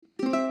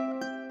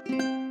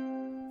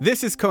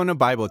This is Kona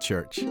Bible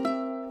Church.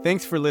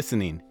 Thanks for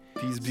listening.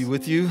 Peace be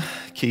with you,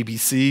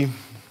 KBC.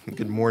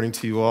 Good morning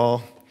to you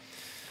all.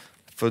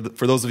 For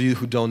those of you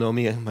who don't know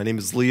me, my name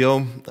is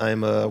Leo.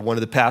 I'm one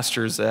of the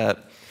pastors at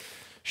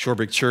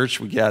Shorebreak Church.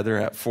 We gather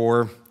at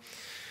 4.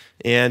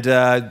 And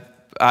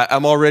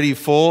I'm already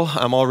full.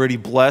 I'm already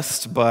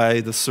blessed by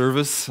the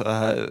service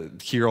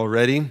here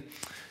already.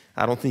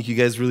 I don't think you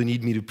guys really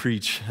need me to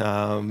preach.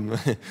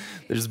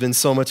 There's been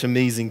so much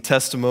amazing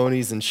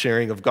testimonies and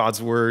sharing of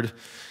God's word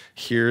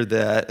here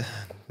that,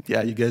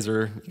 yeah, you guys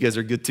are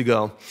good to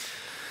go.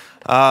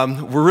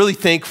 We're really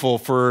thankful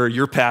for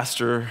your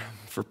pastor,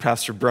 for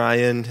Pastor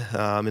Brian,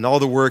 and all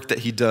the work that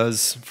he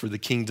does for the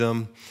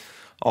kingdom,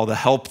 all the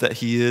help that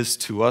he is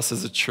to us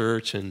as a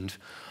church, and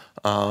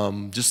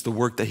just the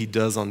work that he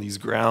does on these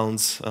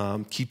grounds,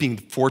 keeping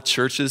 4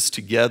 churches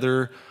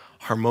together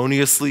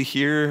harmoniously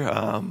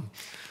here,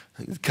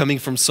 coming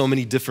from so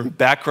many different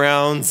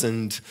backgrounds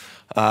and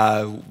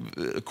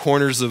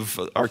corners of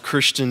our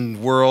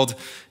Christian world,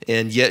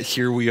 and yet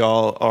here we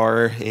all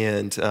are,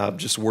 and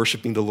just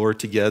worshiping the Lord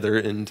together.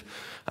 And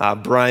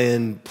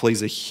Brian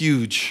plays a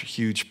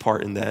huge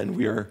part in that, and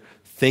we are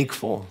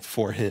thankful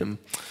for him.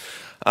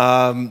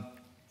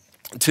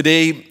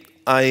 Today,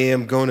 I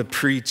am going to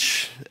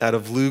preach out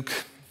of Luke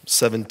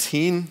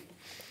 17,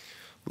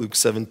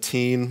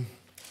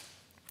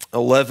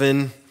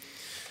 11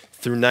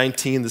 through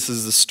 19. This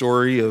is the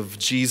story of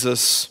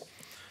Jesus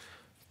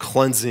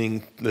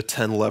cleansing the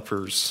 10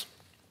 lepers.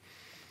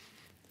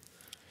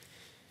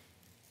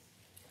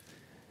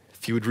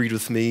 If you would read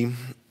with me,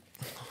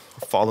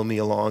 follow me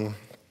along.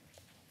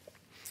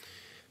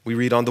 We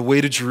read, "On the way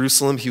to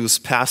Jerusalem, he was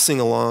passing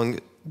along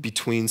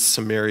between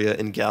Samaria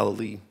and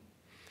Galilee.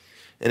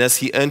 And as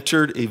he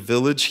entered a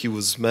village, he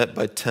was met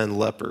by 10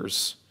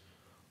 lepers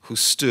who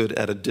stood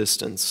at a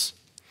distance,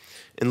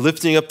 and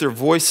lifting up their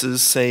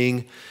voices,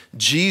 saying,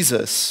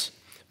 'Jesus,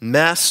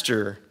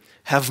 Master,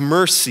 have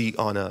mercy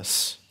on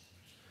us.'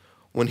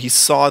 When he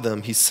saw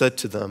them, he said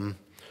to them,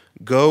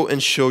 'Go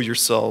and show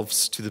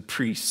yourselves to the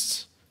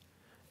priests.'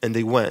 And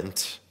they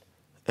went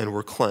and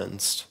were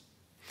cleansed.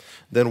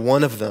 Then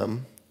one of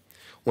them,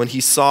 when he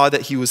saw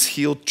that he was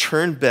healed,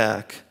 turned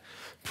back,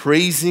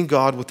 praising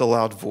God with a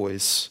loud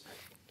voice.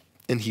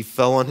 And he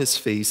fell on his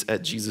face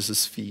at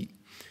Jesus' feet,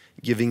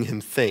 giving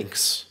him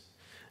thanks.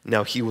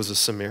 Now he was a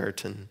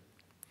Samaritan.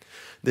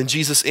 Then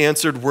Jesus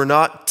answered, 'Were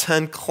not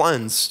 10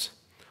 cleansed?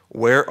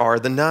 Where are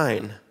the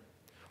 9?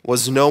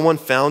 Was no one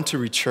found to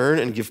return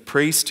and give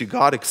praise to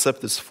God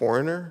except this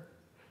foreigner?'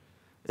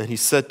 And he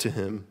said to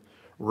him,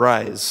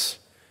 'Rise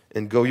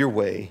and go your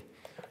way.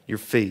 Your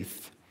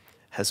faith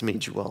has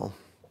made you well.'"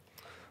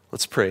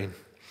 Let's pray.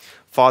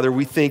 Father,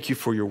 we thank you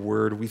for your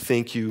word. We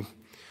thank you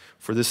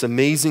for this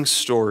amazing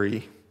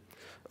story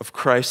of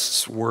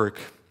Christ's work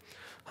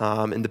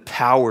and the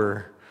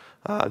power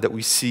that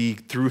we see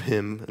through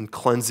him in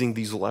cleansing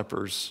these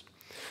lepers.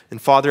 And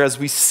Father, as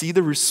we see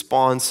the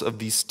response of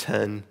these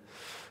 10,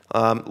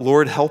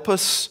 Lord, help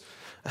us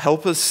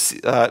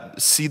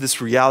see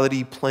this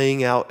reality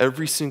playing out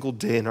every single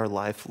day in our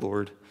life,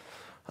 Lord.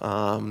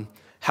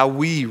 How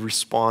we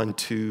respond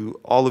to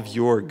all of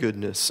your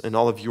goodness and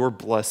all of your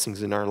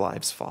blessings in our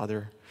lives,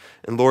 Father.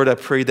 And Lord, I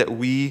pray that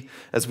we,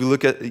 as we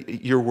look at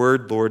your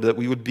word, Lord, that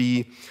we would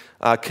be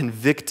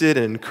convicted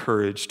and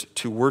encouraged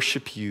to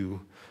worship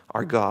you,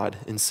 our God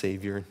and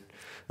Savior.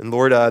 And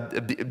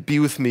Lord, be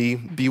with me,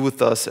 be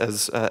with us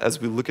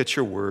as we look at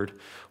your word.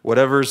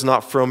 Whatever is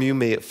not from you,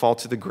 may it fall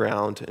to the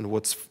ground, and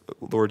what's,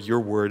 Lord, your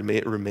word, may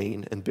it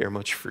remain and bear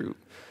much fruit.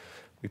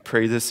 We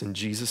pray this in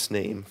Jesus'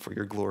 name for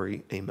your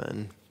glory.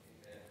 Amen.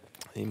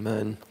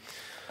 Amen.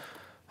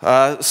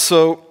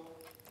 So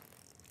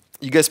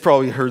you guys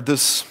probably heard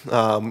this.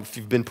 If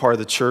you've been part of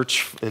the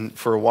church and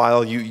for a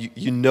while,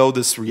 you know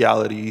this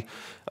reality.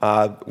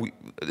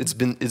 It's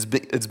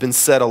been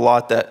said a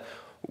lot that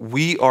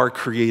we are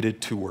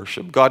created to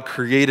worship. God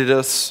created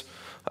us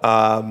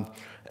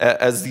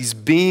as these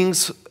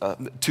beings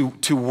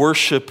to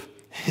worship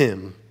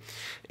him.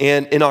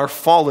 And in our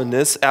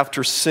fallenness,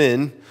 after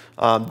sin,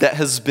 that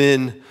has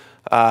been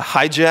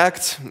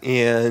hijacked,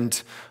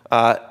 and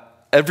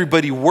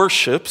everybody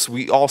worships.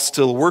 We all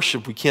still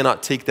worship. We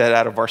cannot take that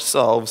out of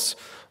ourselves,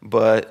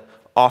 but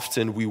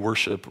often we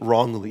worship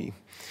wrongly.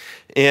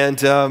 And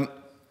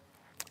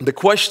the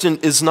question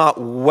is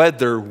not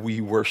whether we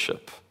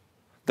worship.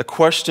 The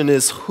question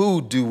is,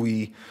 who do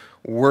we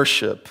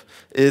worship?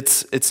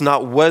 It's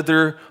not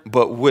whether,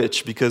 but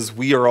which, because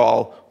we are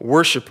all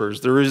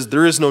worshipers. There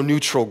is no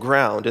neutral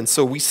ground. And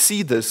so we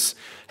see this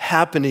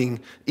happening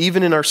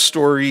even in our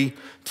story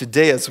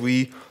today as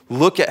we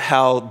look at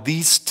how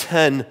these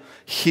 10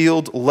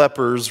 healed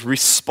lepers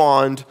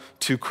respond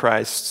to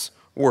Christ's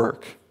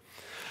work.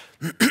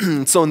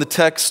 So in the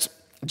text,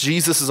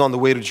 Jesus is on the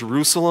way to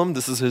Jerusalem.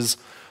 This is his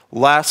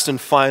last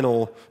and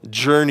final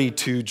journey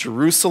to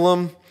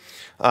Jerusalem.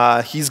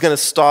 He's going to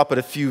stop at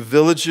a few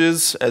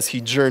villages as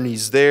he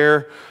journeys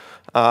there.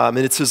 And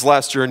it's his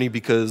last journey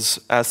because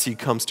as he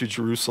comes to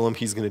Jerusalem,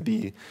 he's going to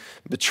be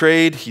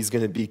betrayed, he's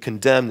going to be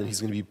condemned, and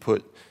he's going to be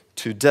put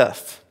to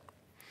death.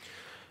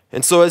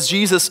 And so as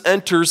Jesus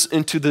enters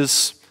into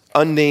this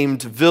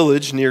unnamed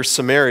village near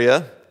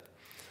Samaria,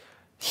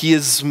 he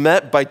is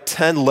met by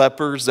 10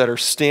 lepers that are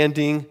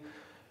standing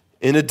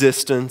in a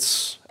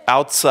distance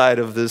outside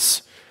of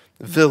this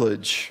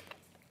village.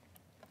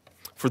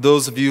 For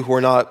those of you who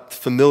are not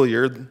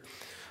familiar,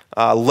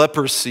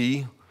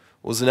 leprosy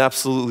was an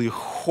absolutely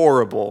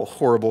horrible,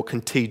 horrible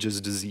contagious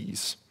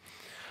disease.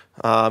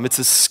 It's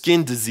a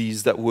skin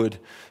disease that would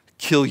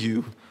kill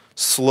you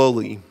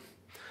slowly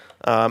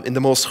in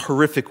the most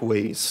horrific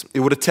ways. It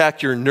would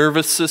attack your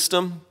nervous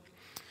system.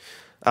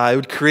 It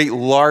would create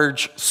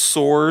large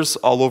sores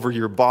all over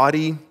your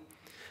body,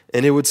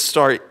 and it would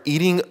start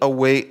eating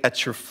away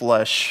at your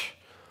flesh,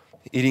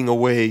 eating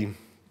away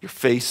your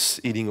face,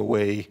 eating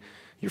away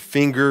your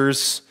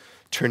fingers,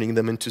 turning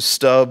them into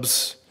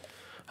stubs.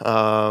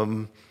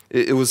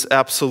 It was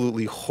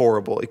absolutely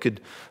horrible. It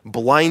could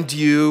blind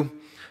you.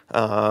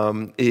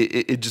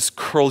 It just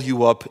curl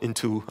you up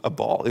into a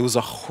ball. It was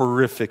a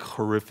horrific,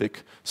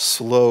 horrific,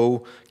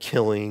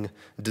 slow-killing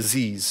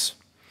disease.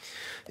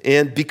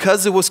 And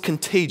because it was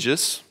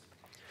contagious,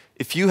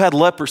 if you had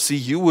leprosy,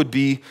 you would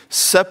be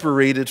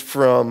separated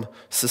from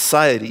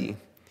society.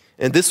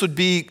 And this would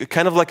be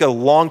kind of like a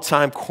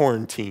long-time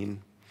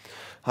quarantine.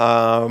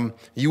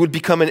 You would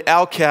become an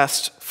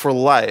outcast for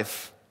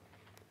life.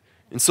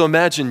 And so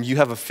imagine you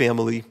have a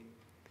family,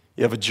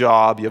 you have a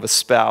job, you have a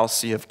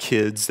spouse, you have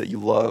kids that you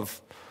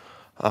love,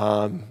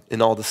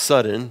 and all of a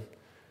sudden,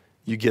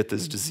 you get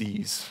this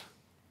disease,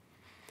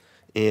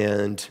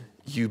 and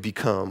you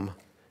become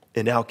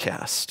an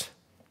outcast.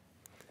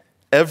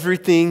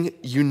 Everything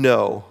you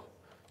know,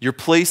 your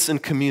place in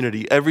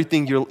community,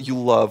 everything you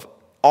love,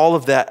 all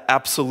of that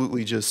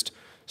absolutely just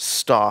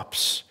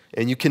stops,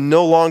 and you can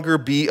no longer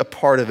be a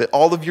part of it.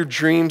 All of your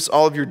dreams,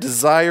 all of your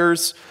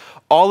desires,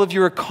 all of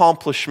your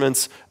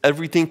accomplishments,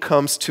 everything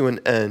comes to an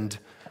end,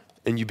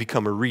 and you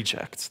become a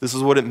reject. This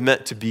is what it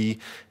meant to be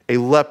a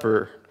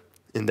leper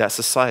in that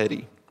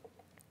society.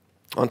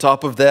 On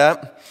top of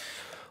that,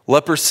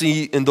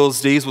 leprosy in those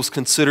days was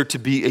considered to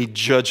be a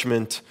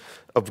judgment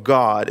of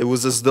God. It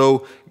was as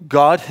though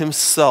God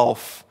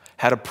himself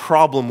had a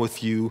problem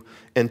with you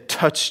and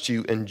touched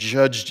you and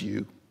judged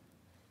you.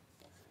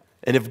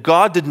 And if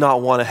God did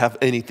not want to have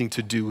anything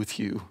to do with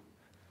you,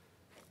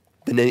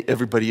 then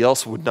everybody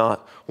else would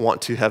not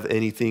want to have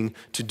anything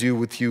to do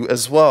with you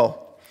as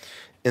well.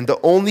 And the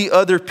only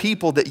other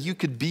people that you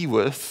could be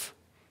with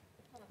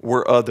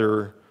were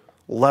other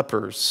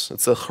lepers.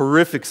 It's a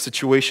horrific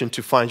situation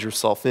to find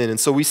yourself in. And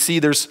so we see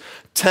there's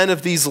 10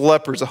 of these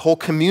lepers, a whole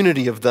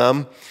community of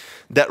them,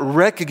 that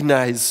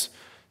recognize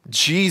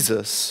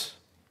Jesus.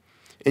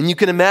 And you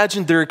can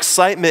imagine their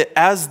excitement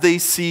as they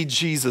see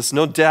Jesus.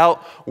 No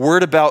doubt,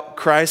 word about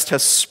Christ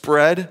has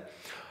spread.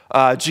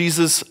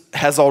 Jesus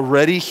has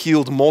already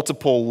healed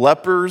multiple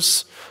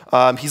lepers.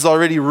 He's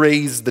already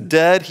raised the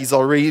dead. He's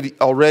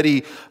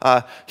already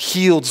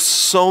healed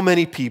so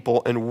many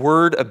people, and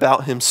word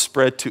about him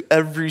spread to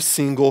every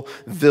single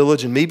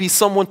village. And maybe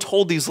someone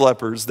told these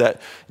lepers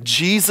that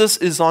Jesus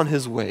is on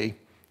his way.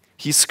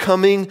 He's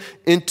coming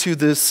into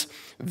this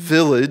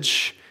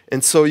village.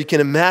 And so you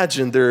can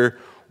imagine they're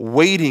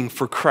waiting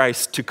for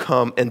Christ to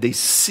come, and they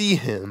see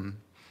him.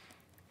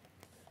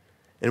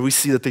 And we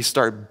see that they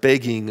start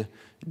begging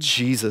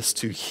Jesus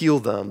to heal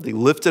them. They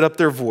lifted up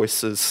their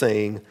voices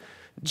saying,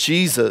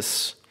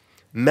 "Jesus,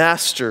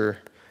 Master,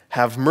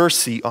 have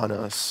mercy on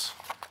us."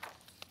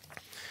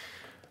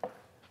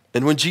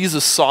 And when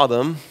Jesus saw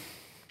them,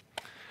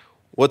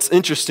 what's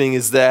interesting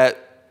is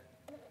that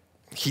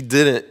he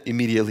didn't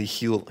immediately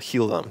heal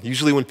them.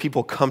 Usually when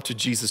people come to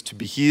Jesus to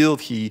be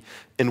healed, he,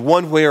 in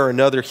one way or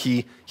another,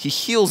 he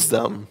heals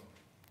them.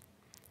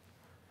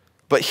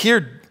 But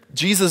here,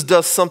 Jesus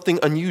does something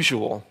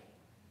unusual.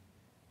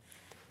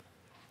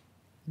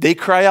 They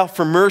cry out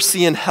for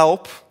mercy and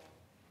help,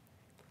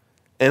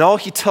 and all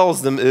he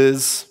tells them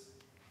is,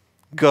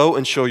 "Go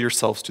and show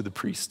yourselves to the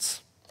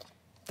priests."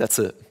 That's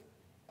it.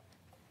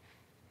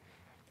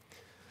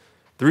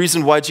 The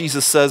reason why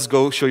Jesus says,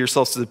 "Go show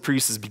yourselves to the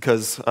priests," is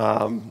because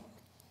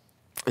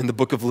in the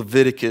book of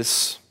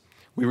Leviticus,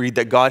 we read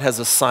that God has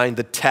assigned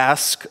the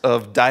task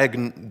of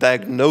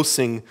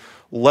diagnosing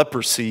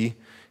leprosy.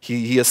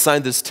 He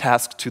assigned this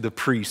task to the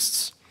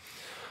priests.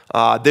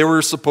 They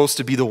were supposed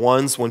to be the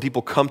ones, when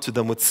people come to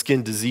them with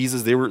skin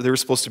diseases, they were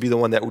supposed to be the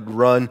one that would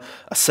run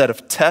a set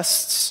of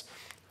tests.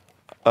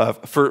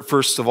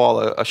 First of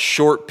all, a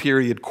short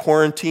period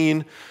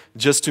quarantine,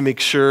 just to make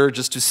sure,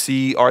 just to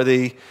see, are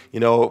they,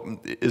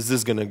 is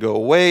this going to go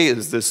away?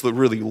 Is this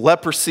really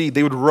leprosy?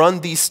 They would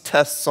run these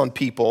tests on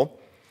people.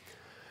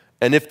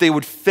 And if they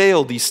would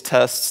fail these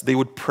tests, they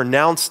would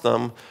pronounce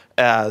them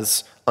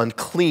as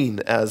unclean,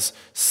 as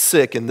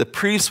sick. And the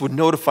priest would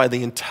notify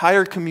the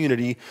entire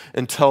community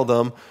and tell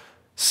them,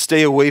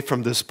 "Stay away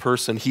from this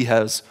person. He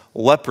has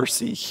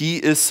leprosy. He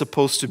is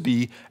supposed to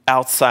be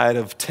outside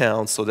of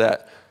town," so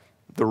that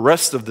the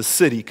rest of the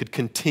city could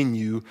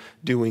continue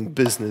doing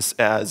business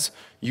as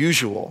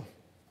usual.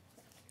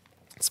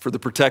 It's for the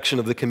protection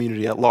of the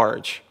community at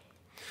large.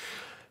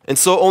 And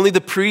so only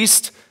the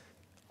priest,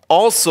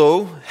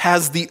 also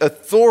has the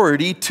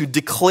authority to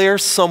declare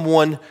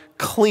someone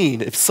clean.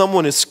 If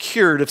someone is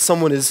cured, if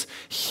someone is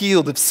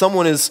healed, if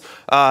someone is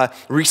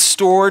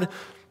restored,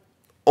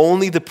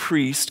 only the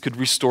priest could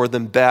restore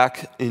them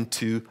back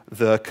into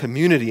the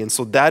community. And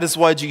so that is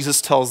why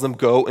Jesus tells them,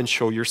 go and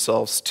show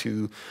yourselves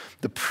to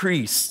the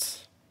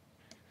priest.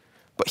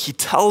 But he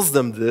tells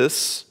them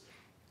this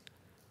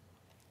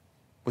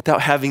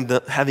without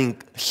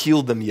having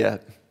healed them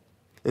yet.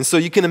 And so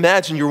you can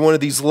imagine you're one of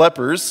these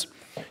lepers,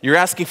 you're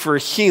asking for a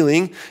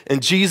healing,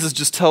 and Jesus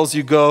just tells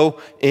you, go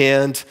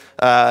and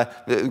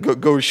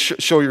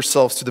show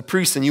yourselves to the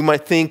priest. And you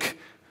might think,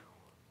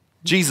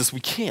 Jesus, we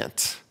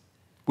can't.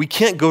 We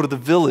can't go to the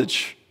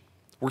village.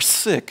 We're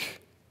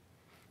sick.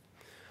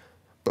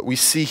 But we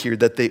see here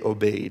that they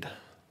obeyed.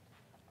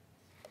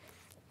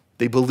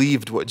 They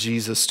believed what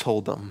Jesus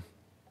told them.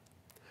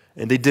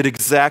 And they did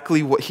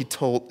exactly what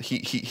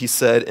he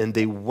said, and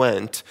they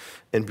went,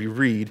 and we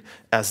read,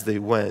 as they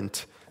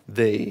went,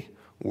 they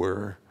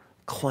were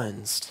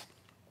cleansed.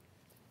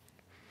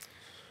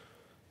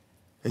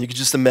 And you can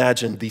just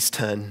imagine these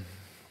 10.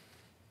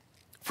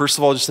 First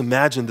of all, just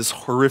imagine this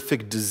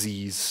horrific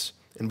disease.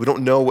 And we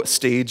don't know what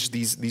stage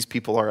these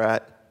people are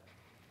at.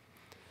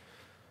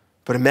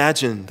 But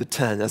imagine the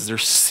 10 as they're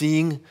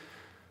seeing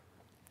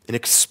and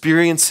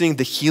experiencing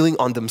the healing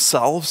on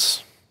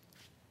themselves.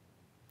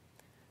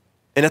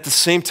 And at the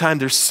same time,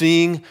 they're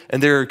seeing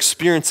and they're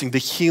experiencing the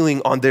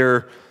healing on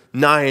their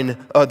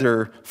 9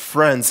 other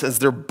friends as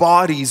their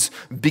bodies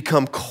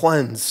become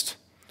cleansed.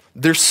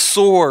 Their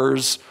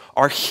sores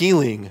are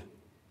healing.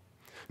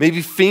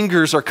 Maybe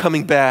fingers are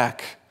coming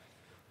back.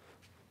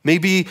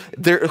 Maybe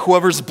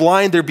whoever's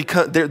blind,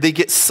 they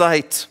get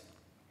sight.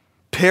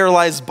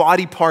 Paralyzed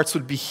body parts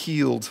would be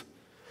healed.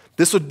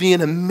 This would be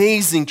an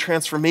amazing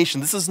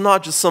transformation. This is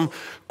not just some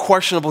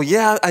questionable,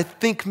 yeah, I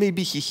think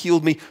maybe he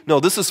healed me. No,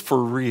 this is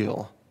for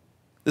real.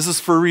 This is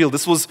for real.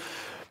 This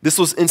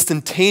was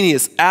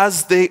instantaneous.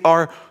 As they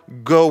are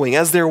going,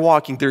 as they're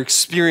walking, they're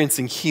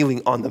experiencing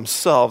healing on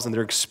themselves and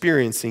they're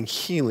experiencing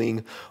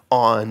healing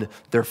on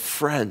their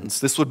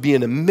friends. This would be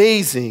an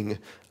amazing,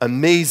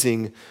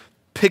 amazing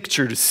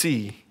picture to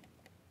see.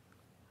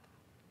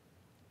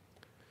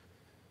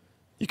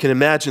 You can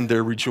imagine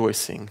they're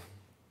rejoicing.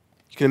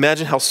 You can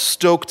imagine how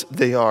stoked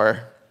they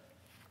are.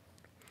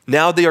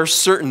 Now they are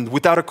certain,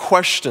 without a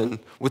question,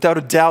 without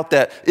a doubt,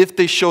 that if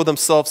they show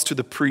themselves to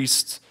the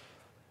priest,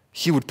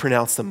 he would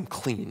pronounce them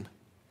clean.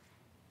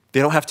 They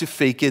don't have to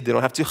fake it. They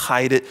don't have to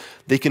hide it.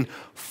 They can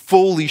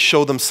fully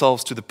show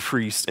themselves to the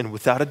priest, and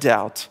without a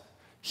doubt,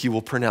 he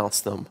will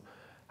pronounce them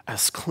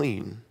as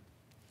clean.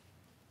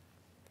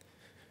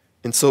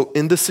 And so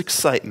in this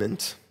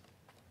excitement,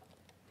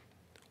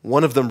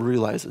 one of them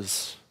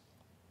realizes,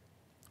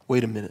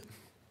 wait a minute.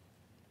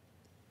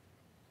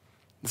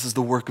 This is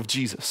the work of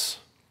Jesus.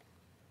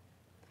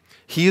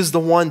 He is the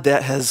one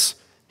that has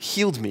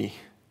healed me.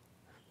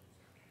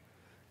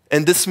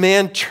 And this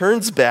man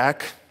turns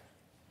back.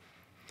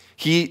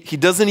 He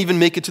doesn't even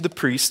make it to the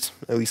priest.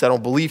 At least I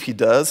don't believe he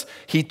does.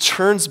 He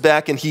turns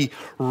back and he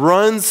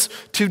runs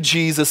to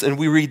Jesus, and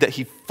we read that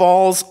he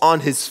falls on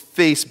his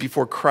face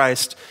before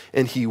Christ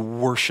and he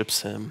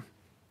worships him.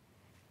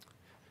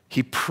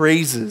 He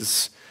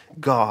praises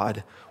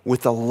God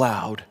with a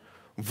loud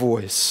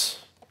voice.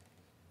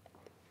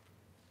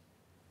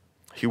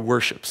 He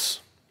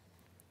worships.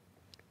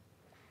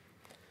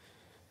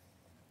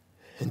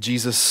 And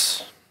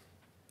Jesus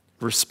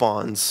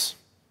responds,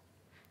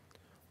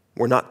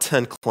 we're not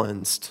 10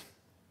 cleansed.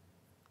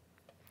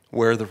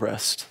 Where are the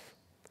rest?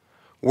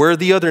 Where are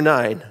the other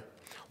 9?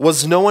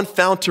 Was no one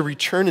found to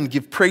return and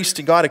give praise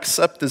to God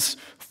except this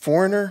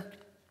foreigner?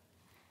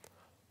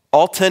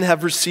 All 10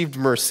 have received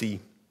mercy.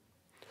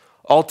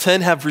 All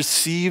 10 have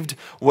received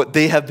what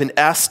they have been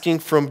asking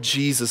from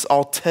Jesus.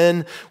 All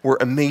 10 were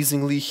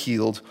amazingly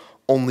healed.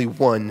 Only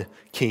one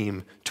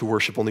came to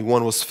worship. Only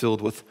one was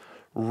filled with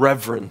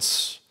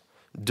reverence,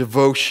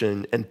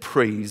 devotion, and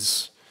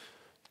praise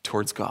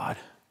towards God.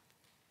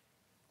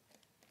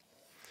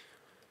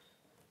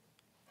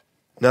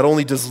 Not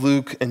only does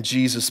Luke and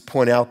Jesus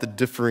point out the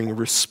differing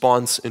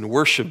response in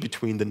worship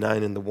between the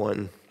 9 and the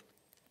 1,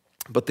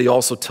 but they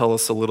also tell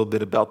us a little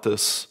bit about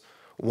this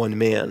one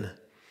man,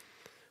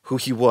 who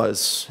he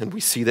was, and we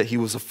see that he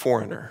was a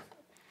foreigner.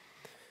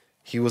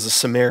 He was a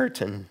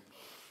Samaritan.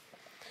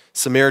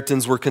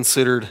 Samaritans were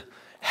considered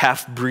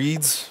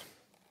half-breeds.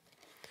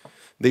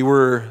 They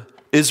were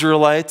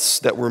Israelites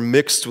that were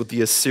mixed with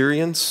the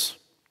Assyrians.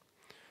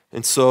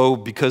 And so,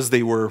 because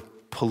they were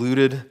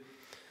polluted,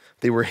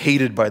 they were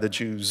hated by the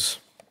Jews.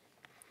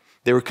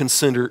 They were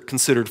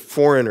considered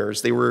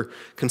foreigners. They were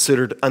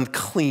considered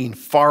unclean,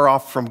 far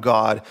off from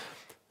God,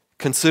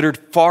 considered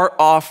far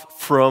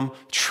off from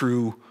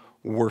true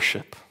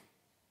worship.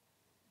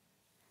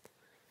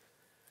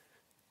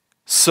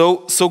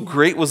 So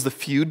great was the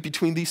feud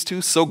between these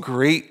two. So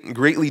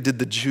greatly did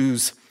the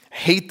Jews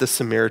hate the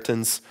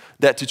Samaritans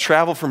that to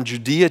travel from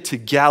Judea to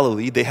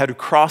Galilee, they had to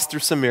cross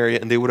through Samaria,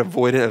 and they would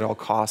avoid it at all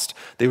cost.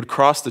 They would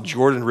cross the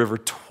Jordan River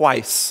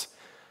twice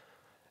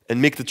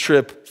and make the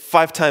trip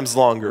 5 times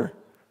longer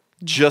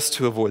just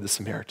to avoid the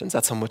Samaritans.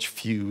 That's how much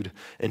feud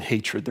and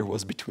hatred there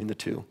was between the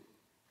two.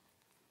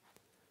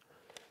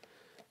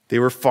 They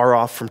were far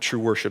off from true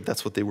worship.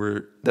 That's what they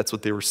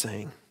were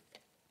saying.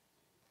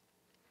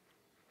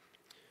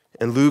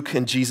 And Luke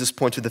and Jesus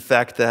point to the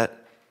fact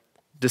that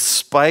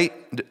this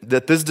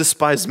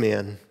despised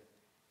man,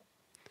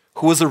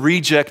 who was a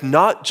reject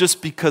not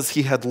just because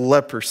he had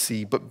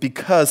leprosy, but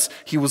because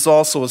he was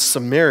also a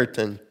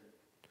Samaritan,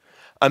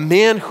 a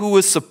man who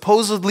was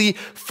supposedly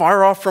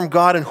far off from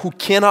God and who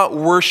cannot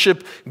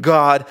worship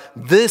God,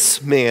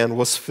 this man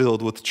was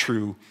filled with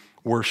true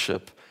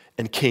worship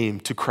and came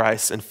to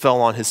Christ and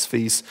fell on his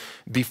face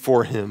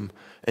before him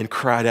and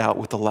cried out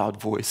with a loud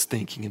voice,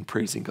 thanking and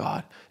praising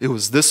God. It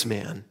was this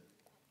man.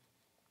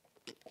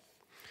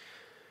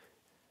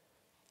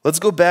 Let's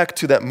go back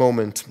to that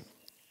moment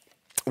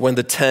when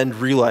the 10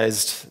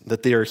 realized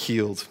that they are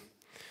healed.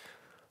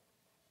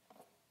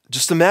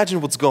 Just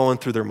imagine what's going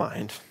through their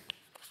mind.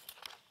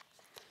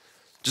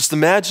 Just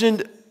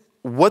imagine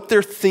what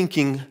they're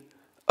thinking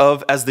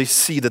of as they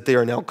see that they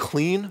are now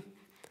clean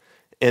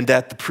and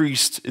that the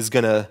priest is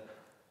going to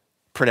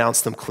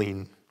pronounce them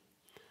clean.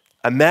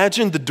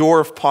 Imagine the door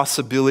of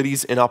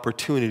possibilities and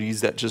opportunities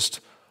that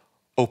just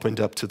opened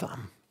up to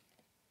them.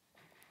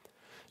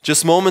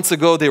 Just moments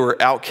ago, they were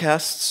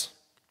outcasts.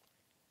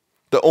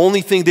 The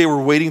only thing they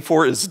were waiting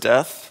for is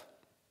death.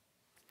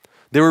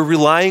 They were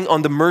relying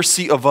on the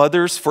mercy of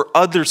others for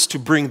others to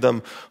bring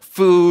them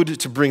food,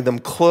 to bring them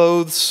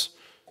clothes.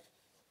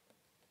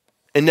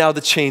 And now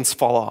the chains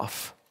fall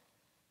off.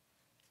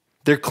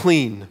 They're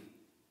clean.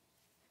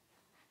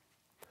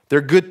 They're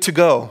good to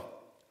go.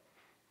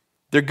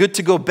 They're good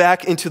to go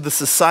back into the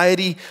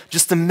society.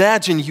 Just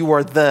imagine you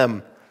are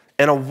them,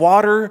 and a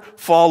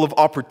waterfall of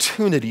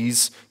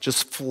opportunities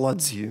just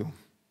floods you.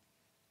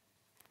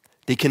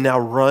 They can now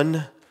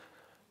run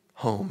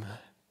home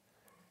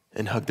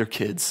and hug their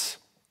kids.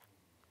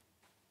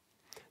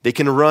 They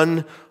can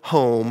run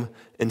home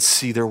and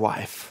see their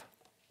wife.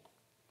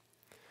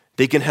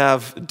 They can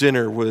have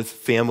dinner with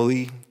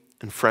family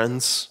and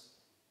friends.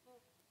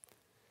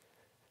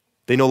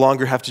 They no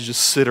longer have to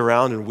just sit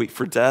around and wait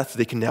for death.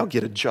 They can now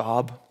get a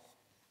job.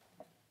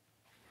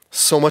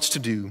 So much to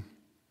do.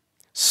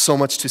 So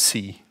much to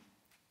see.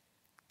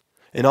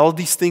 And all of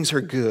these things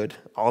are good.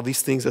 All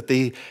these things that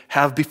they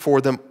have before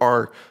them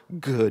are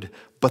good.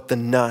 But the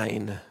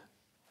 9,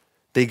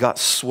 they got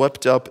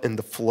swept up in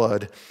the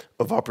flood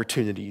of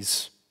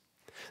opportunities.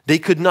 They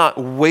could not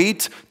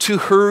wait to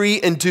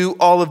hurry and do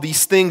all of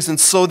these things, and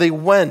so they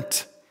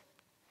went.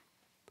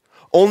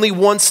 Only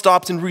one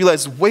stopped and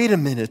realized, wait a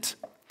minute.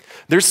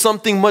 There's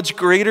something much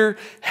greater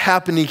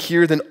happening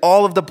here than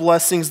all of the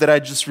blessings that I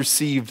just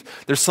received.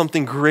 There's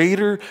something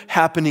greater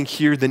happening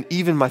here than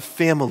even my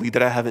family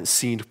that I haven't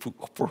seen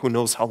for who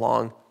knows how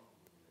long.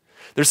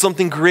 There's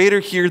something greater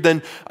here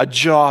than a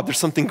job. There's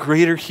something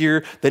greater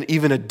here than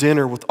even a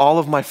dinner with all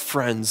of my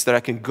friends that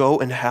I can go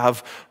and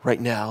have right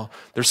now.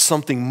 There's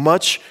something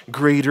much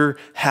greater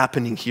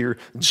happening here.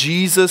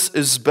 Jesus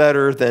is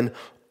better than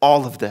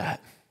all of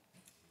that.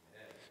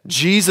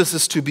 Jesus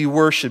is to be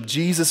worshiped.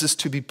 Jesus is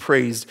to be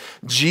praised.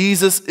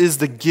 Jesus is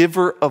the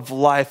giver of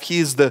life. He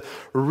is the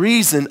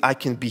reason I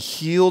can be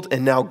healed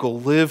and now go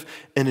live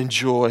and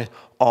enjoy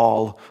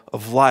all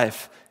of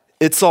life.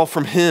 It's all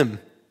from him.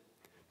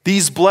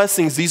 These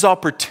blessings, these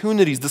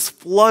opportunities, this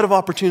flood of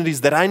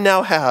opportunities that I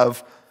now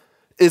have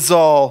is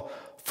all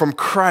from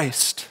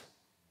Christ.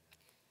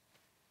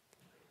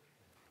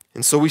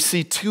 And so we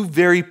see 2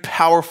 very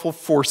powerful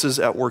forces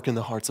at work in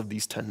the hearts of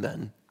these 10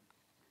 men.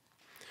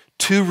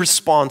 2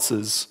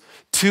 responses,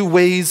 2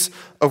 ways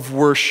of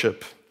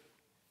worship.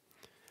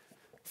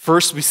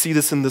 First, we see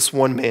this in this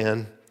one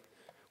man.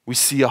 We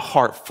see a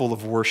heart full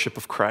of worship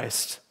of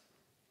Christ.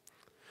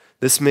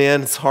 This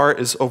man's heart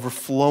is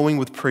overflowing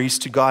with praise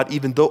to God,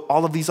 even though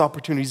all of these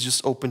opportunities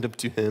just opened up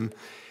to him.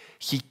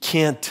 He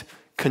can't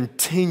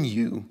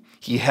continue.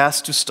 He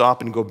has to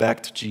stop and go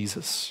back to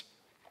Jesus.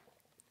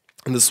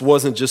 And this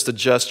wasn't just a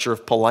gesture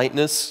of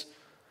politeness.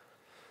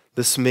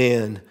 This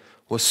man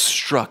was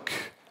struck.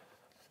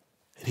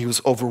 And he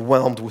was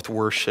overwhelmed with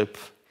worship.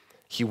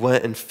 He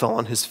went and fell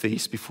on his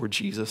face before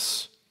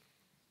Jesus.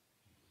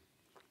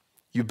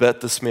 You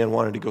bet this man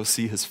wanted to go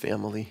see his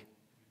family.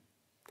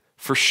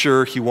 For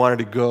sure, he wanted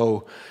to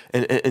go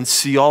and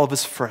see all of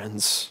his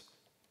friends.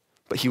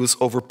 But he was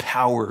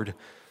overpowered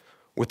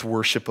with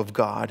worship of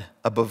God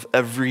above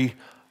every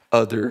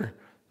other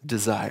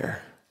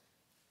desire.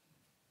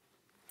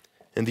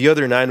 And the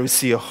other 9, we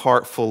see a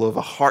heart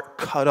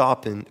cut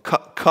up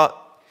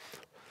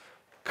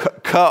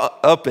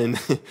in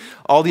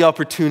all the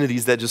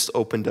opportunities that just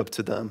opened up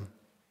to them.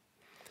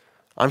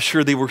 I'm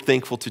sure they were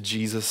thankful to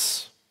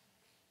Jesus,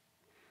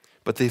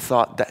 but they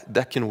thought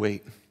that can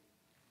wait.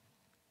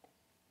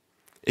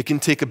 It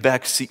can take a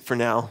back seat for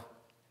now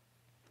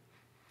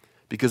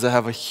because I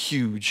have a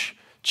huge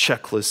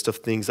checklist of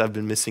things I've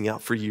been missing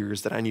out for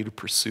years that I need to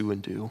pursue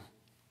and do.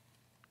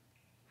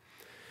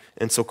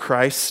 And so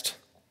Christ,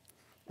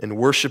 in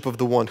worship of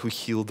the one who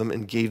healed them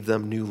and gave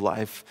them new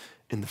life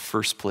in the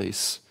first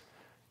place,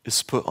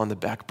 is put on the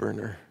back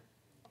burner.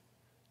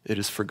 it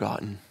is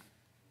forgotten.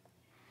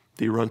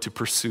 They run to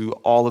pursue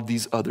all of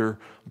these other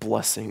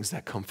blessings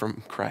that come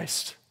from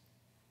Christ.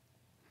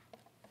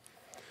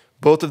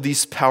 Both of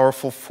these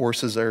powerful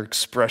forces are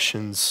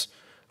expressions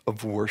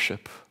of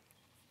worship.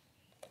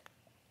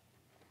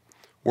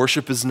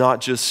 Worship is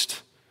not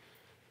just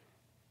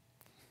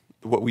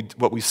what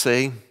we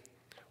say.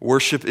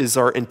 Worship is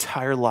our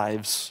entire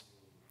lives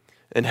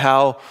and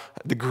how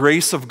the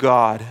grace of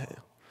God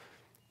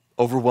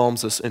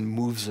overwhelms us and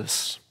moves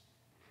us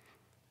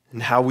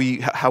and how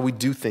we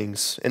do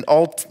things. And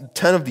all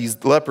 10 of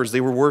these lepers,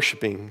 they were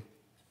worshiping,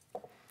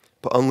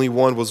 but only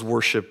one was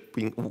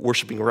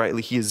worshiping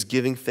rightly. He is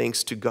giving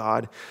thanks to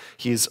God.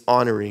 He is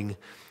honoring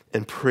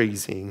and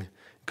praising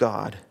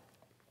God.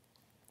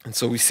 And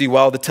so we see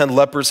while the 10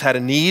 lepers had a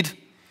need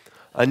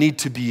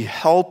to be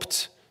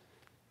helped,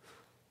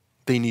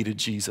 they needed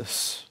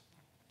Jesus.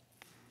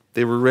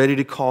 They were ready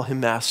to call him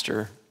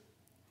master.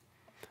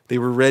 They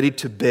were ready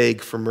to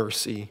beg for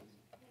mercy.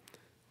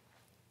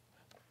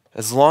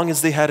 As long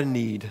as they had a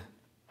need,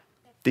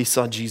 they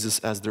saw Jesus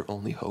as their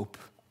only hope.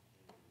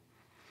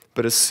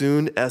 But as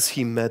soon as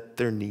he met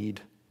their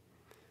need,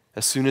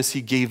 as soon as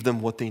he gave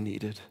them what they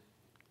needed,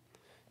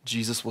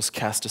 Jesus was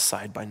cast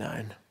aside by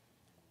 9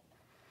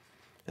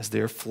 as they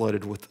are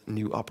flooded with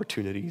new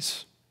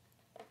opportunities.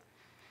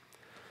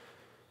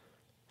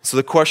 So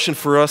the question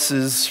for us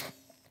is,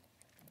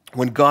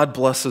 when God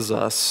blesses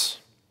us,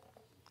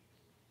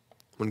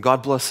 when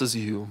God blesses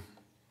you,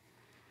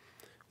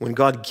 when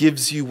God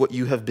gives you what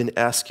you have been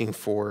asking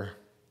for,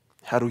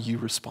 how do you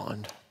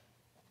respond?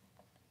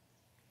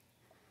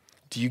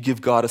 Do you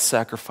give God a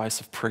sacrifice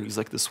of praise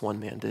like this one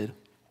man did?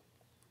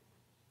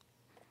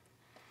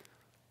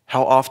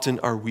 How often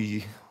are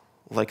we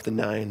like the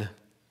 9?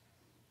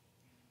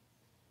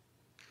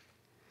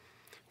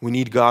 We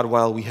need God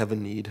while we have a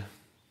need.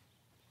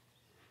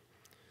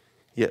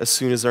 Yet as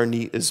soon as our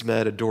need is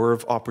met, a door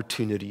of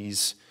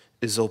opportunities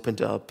is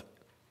opened up,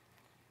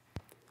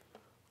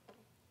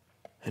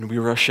 and we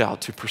rush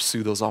out to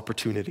pursue those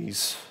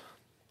opportunities.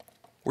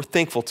 We're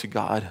thankful to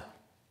God,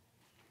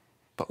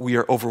 but we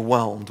are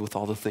overwhelmed with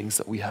all the things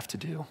that we have to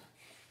do.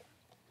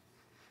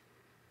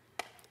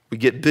 We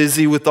get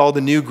busy with all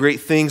the new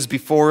great things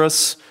before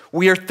us.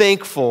 We are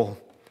thankful,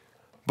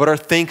 but our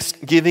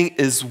thanksgiving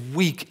is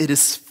weak. It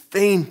is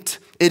faint.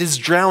 It is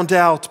drowned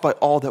out by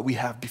all that we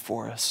have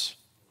before us.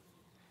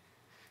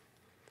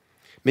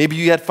 Maybe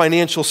you had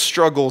financial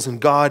struggles and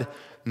God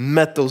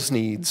met those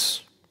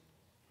needs.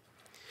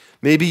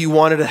 Maybe you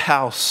wanted a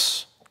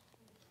house.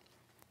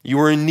 You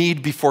were in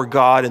need before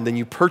God and then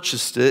you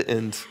purchased it,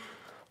 and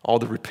all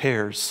the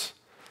repairs,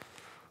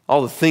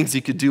 all the things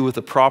you could do with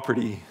the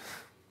property.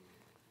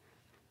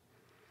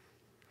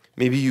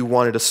 Maybe you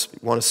want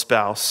a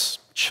spouse,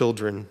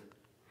 children,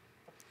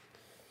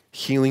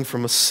 healing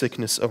from a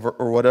sickness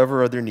or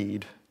whatever other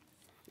need,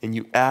 and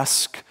you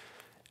ask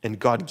and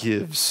God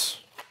gives.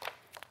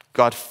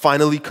 God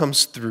finally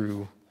comes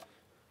through.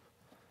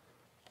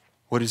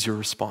 What is your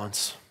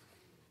response?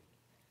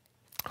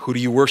 Who do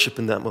you worship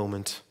in that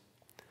moment?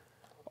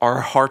 Are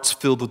our hearts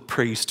filled with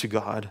praise to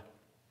God?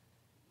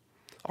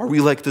 Are we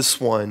like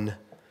this one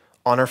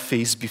on our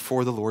face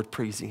before the Lord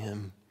praising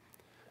him?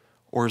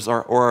 Or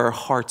are our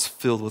hearts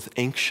filled with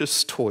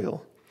anxious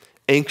toil,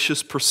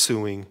 anxious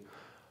pursuing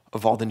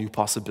of all the new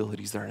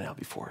possibilities that are now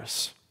before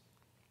us?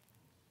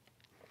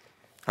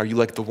 Are you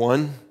like the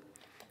 1?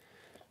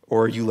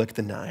 Or are you like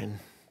the 9?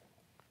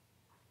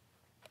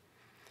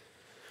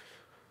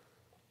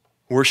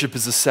 Worship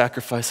is a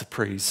sacrifice of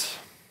praise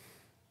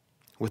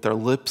with our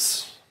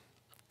lips,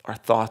 our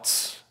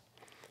thoughts,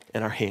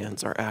 and our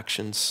hands, our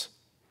actions.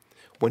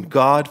 When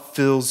God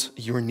fills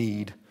your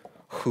need,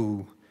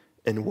 who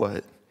and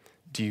what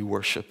do you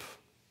worship?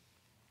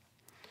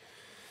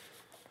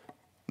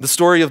 The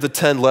story of the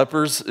 10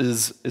 lepers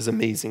is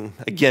amazing.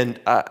 Again,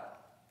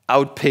 I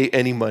would pay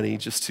any money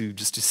just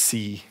to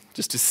see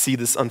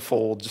this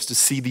unfold, just to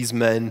see these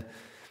men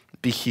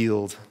be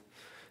healed.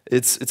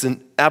 It's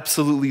an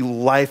absolutely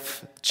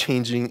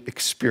life-changing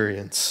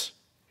experience.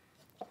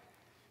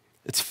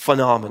 It's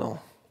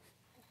phenomenal.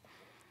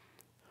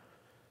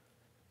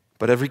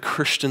 But every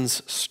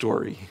Christian's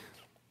story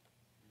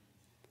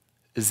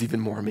is even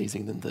more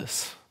amazing than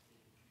this.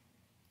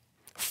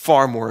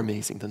 Far more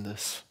amazing than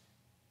this.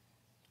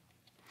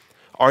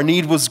 Our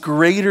need was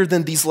greater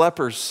than these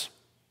lepers.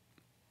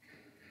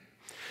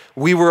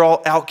 We were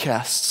all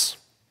outcasts.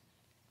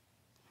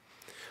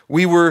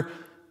 We were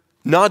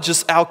not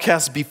just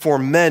outcasts before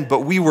men,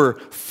 but we were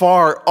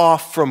far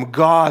off from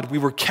God. We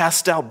were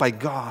cast out by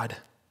God.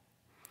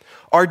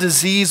 Our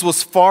disease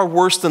was far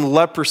worse than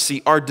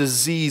leprosy. Our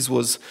disease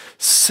was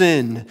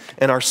sin,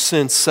 and our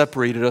sin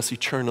separated us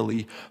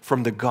eternally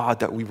from the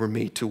God that we were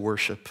made to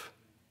worship.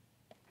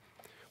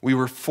 We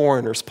were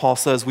foreigners. Paul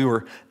says we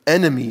were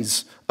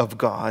enemies of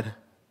God.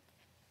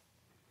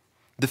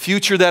 The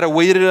future that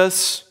awaited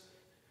us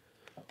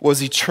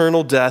was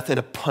eternal death and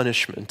a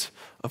punishment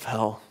of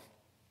hell.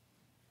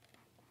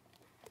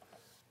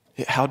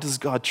 How does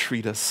God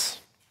treat us?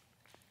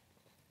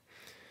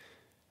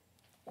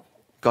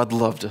 God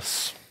loved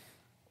us.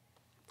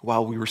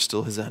 while we were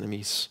still his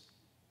enemies.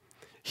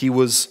 He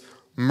was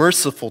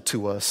merciful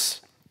to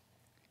us.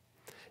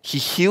 He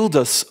healed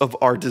us of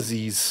our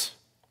disease.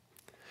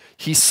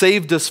 He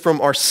saved us from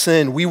our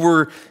sin. We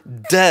were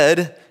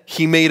dead.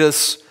 He made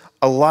us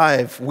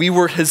alive. We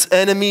were his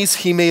enemies.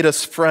 He made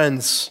us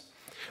friends.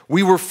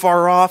 We were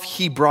far off.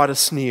 He brought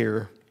us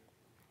near.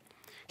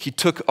 He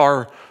took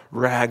our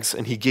rags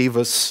and he gave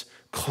us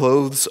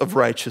clothes of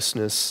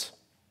righteousness.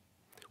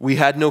 We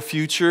had no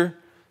future.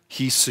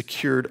 He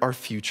secured our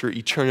future,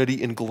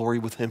 eternity in glory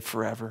with him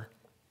forever.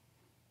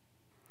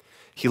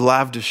 He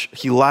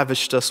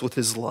lavished us with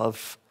his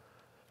love.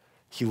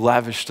 He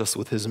lavished us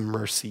with his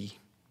mercy.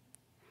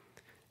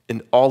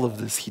 And all of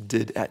this he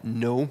did at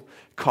no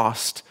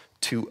cost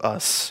to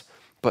us,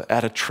 but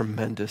at a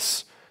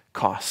tremendous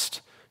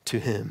cost to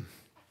him.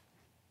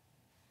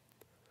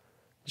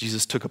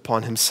 Jesus took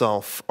upon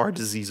himself our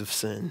disease of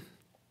sin.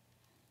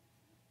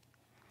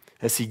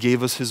 As he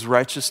gave us his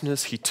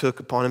righteousness, he took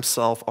upon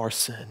himself our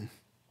sin.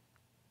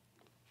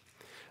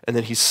 And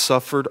then he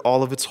suffered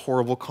all of its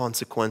horrible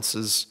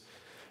consequences,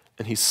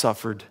 and he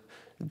suffered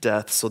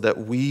death so that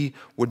we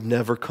would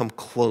never come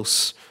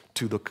close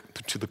to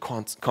the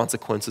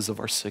consequences of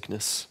our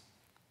sickness.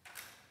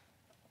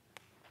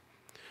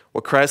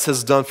 What Christ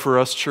has done for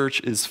us,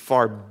 church, is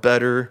far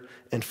better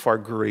and far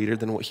greater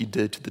than what he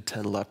did to the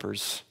 10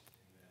 lepers.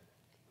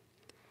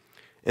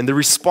 And the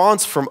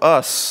response from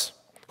us,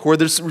 who are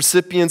the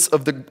recipients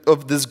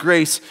of this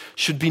grace,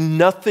 should be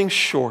nothing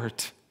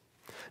short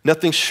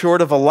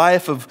of a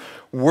life of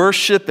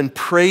worship and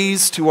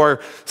praise to our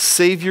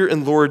Savior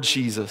and Lord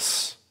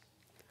Jesus.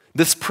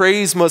 This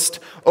praise must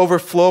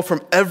overflow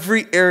from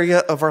every area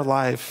of our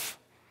life.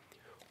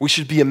 We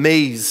should be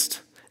amazed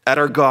at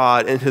our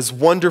God and his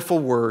wonderful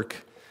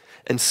work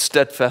and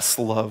steadfast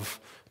love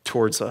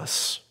towards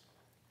us.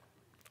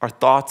 Our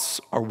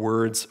thoughts, our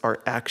words, our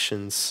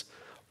actions,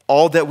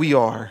 all that we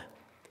are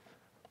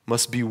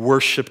must be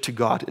worship to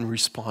God in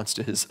response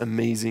to his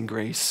amazing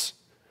grace.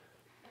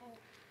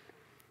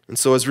 And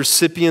so as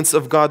recipients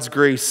of God's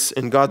grace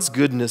and God's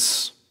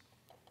goodness,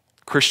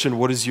 Christian,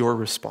 what is your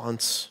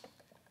response?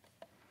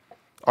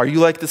 Are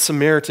you like the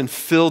Samaritan,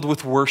 filled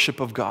with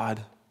worship of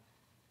God?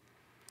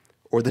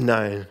 Or the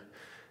 9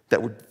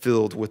 that were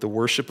filled with the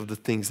worship of the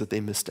things that they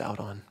missed out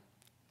on?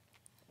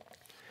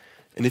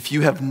 And if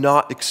you have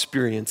not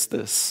experienced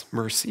this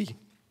mercy,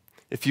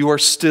 if you are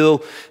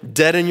still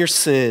dead in your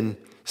sin,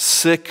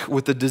 sick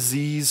with the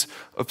disease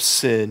of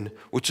sin,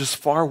 which is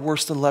far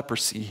worse than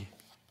leprosy,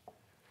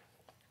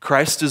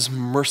 Christ is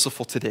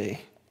merciful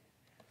today.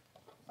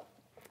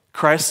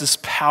 Christ is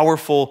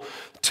powerful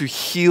to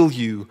heal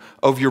you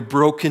of your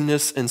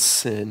brokenness and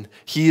sin.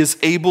 He is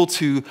able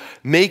to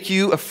make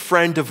you a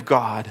friend of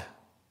God,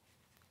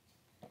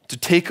 to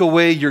take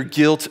away your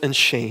guilt and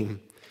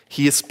shame.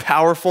 He is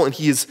powerful and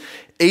he is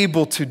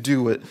able to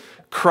do it.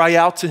 Cry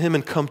out to him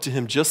and come to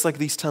him just like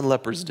these 10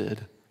 lepers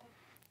did,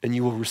 and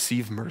you will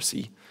receive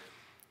mercy.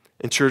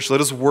 And church,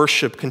 let us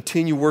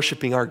continue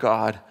worshiping our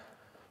God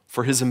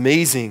for his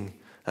amazing,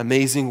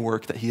 amazing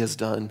work that he has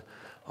done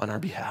on our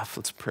behalf.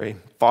 Let's pray.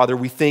 Father,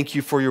 we thank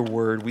you for your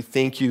word. We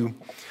thank you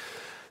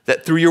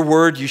that through your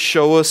word you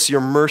show us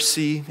your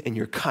mercy and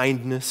your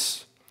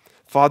kindness.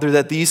 Father,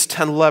 that these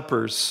 10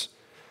 lepers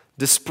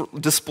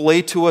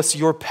display to us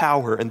your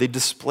power, and they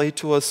display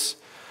to us,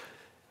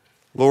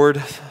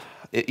 Lord,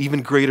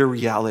 even greater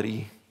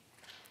reality,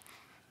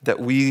 that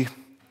we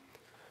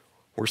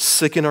were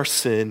sick in our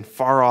sin,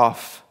 far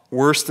off,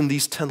 worse than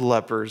these 10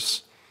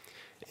 lepers,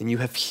 and you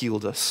have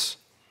healed us.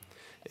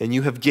 And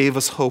you have gave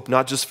us hope,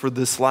 not just for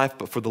this life,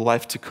 but for the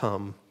life to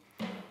come.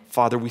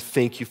 Father, we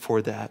thank you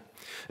for that.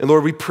 And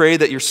Lord, we pray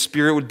that your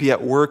Spirit would be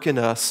at work in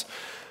us,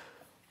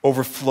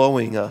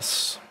 overflowing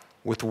us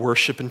with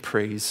worship and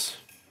praise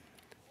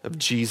of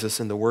Jesus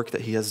and the work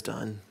that he has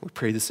done. We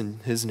pray this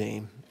in his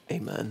name.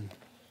 Amen.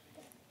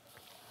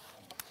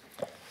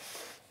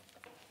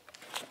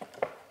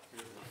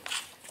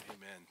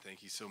 Amen.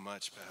 Thank you so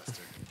much,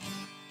 Pastor.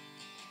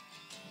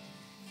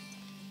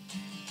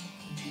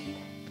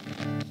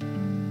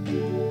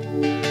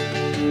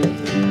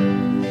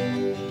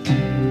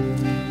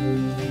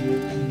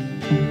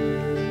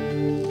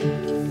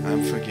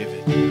 I'm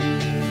forgiven.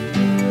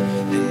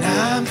 And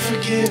I'm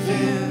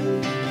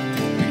forgiven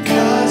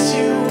because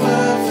you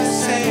were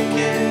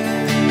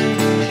forsaken.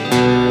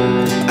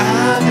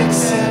 I'm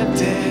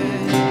accepted.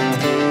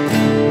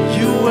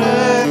 You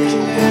were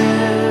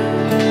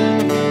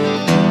condemned.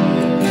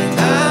 And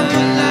I'm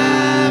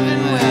alive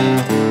and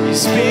well. Your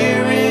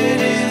spirit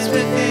is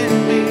within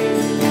me.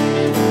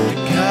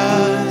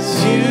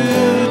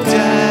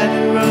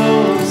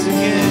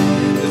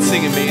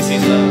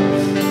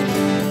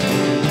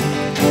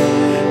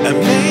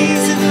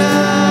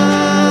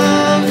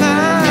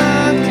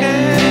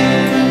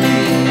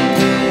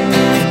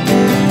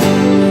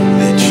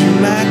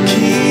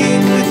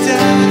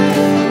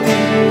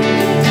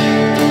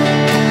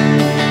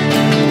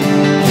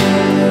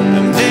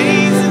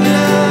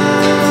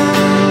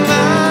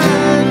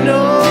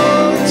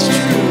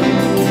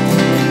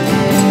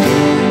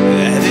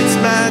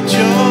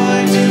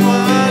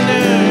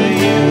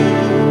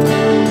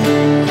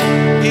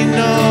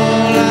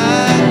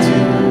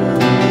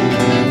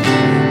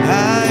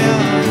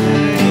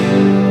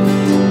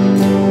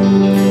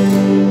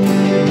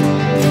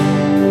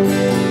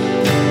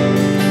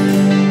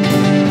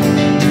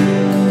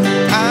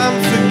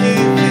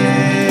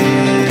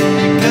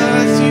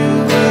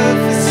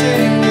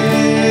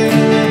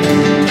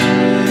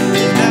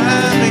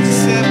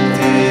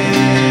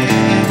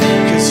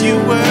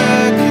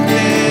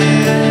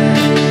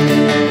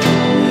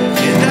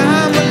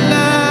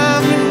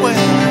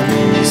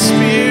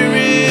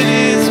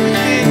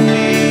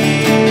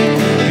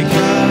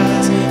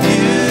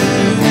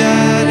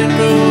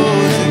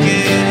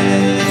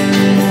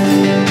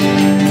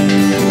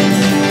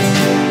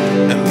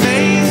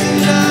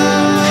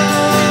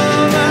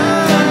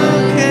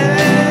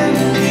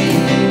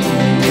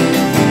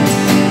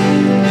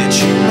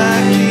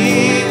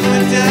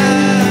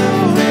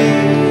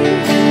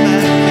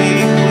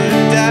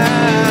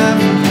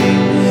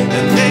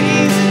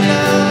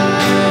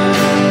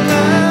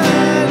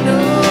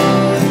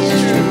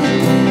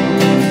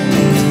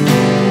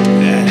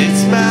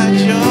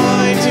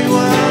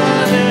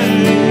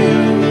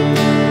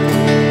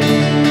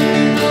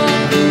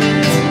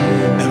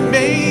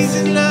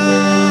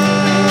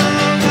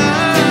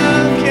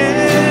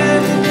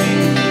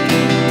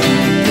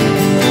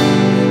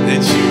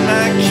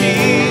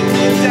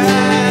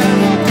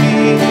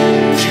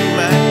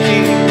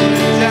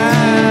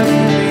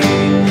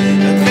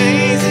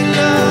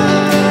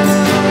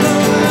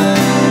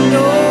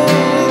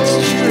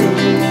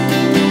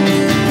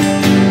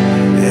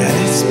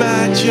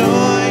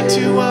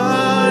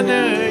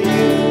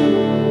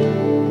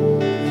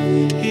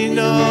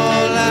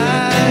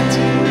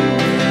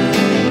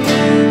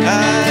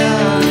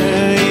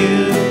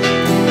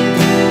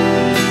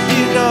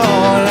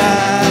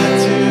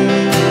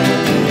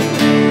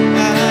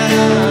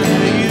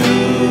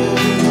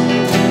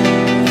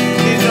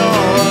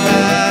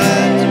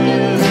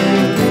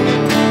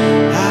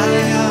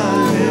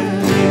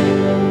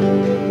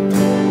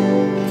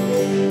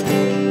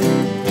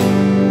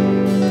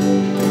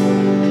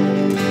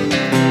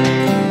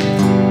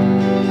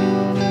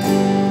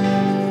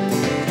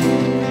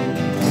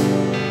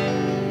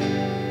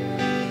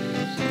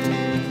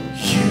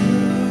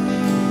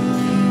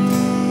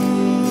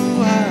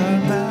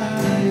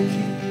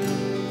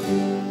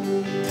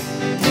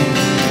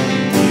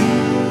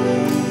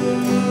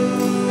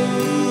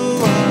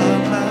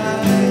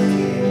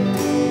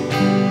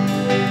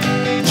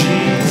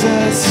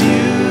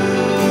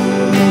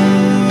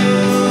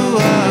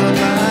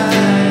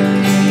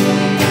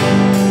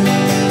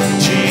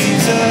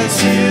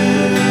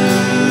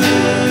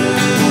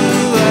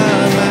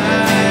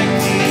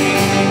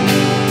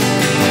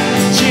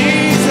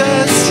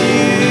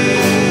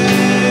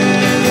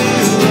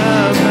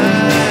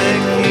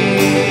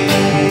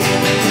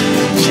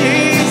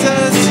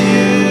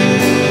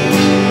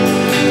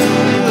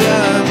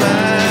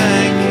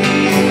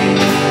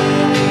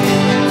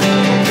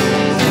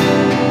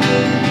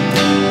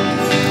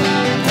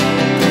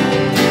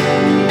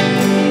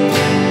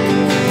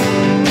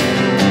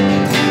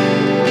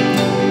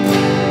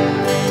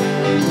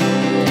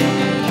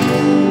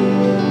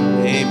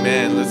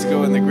 Let's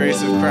go in the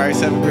grace of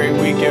Christ. Have a great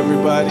week,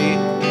 everybody.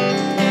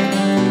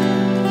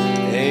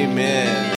 Amen.